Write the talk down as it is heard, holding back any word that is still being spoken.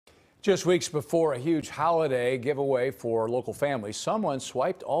Just weeks before a huge holiday giveaway for local families, someone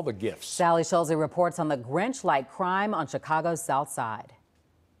swiped all the gifts. Sally Schulze reports on the Grinch-like crime on Chicago's South Side.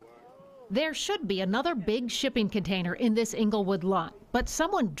 There should be another big shipping container in this Inglewood lot, but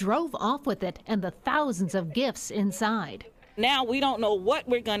someone drove off with it and the thousands of gifts inside. Now we don't know what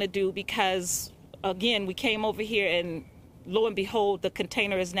we're going to do because, again, we came over here and lo and behold, the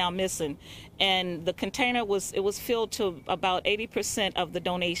container is now missing. And the container was filled to about 80% of the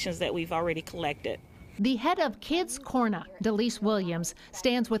donations that we've already collected. The head of Kids Corner, Delise Williams,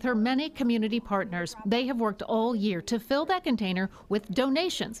 stands with her many community partners. They have worked all year to fill that container with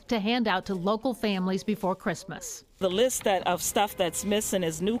donations to hand out to local families before Christmas. The list of stuff that's missing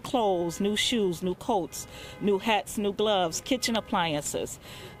is new clothes, new shoes, new coats, new hats, new gloves, kitchen appliances,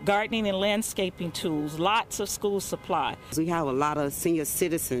 gardening and landscaping tools, lots of school supply. We have a lot of senior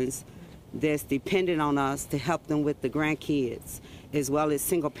citizens that's dependent on us to help them with the grandkids, as well as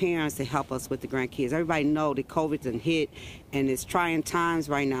single parents to help us with the grandkids. Everybody know that COVID's been hit and it's trying times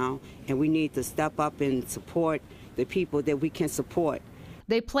right now, and we need to step up and support the people that we can support.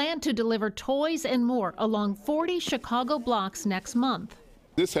 They plan to deliver toys and more along 40 Chicago blocks next month.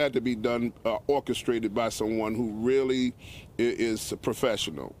 This had to be done, orchestrated by someone who really is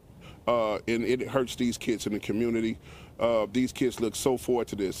professional. And it hurts these kids in the community. These kids look so forward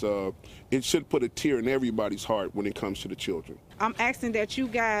to this. It should put a tear in everybody's heart when it comes to the children. I'm asking that you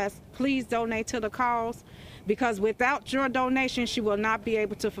guys please donate to the cause, because without your donation, she will not be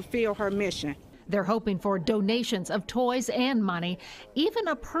able to fulfill her mission. They're hoping for donations of toys and money, even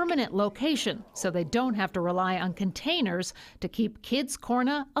a permanent location, so they don't have to rely on containers to keep Kids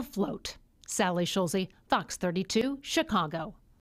Corner afloat. Sally Schulze, Fox 32, Chicago.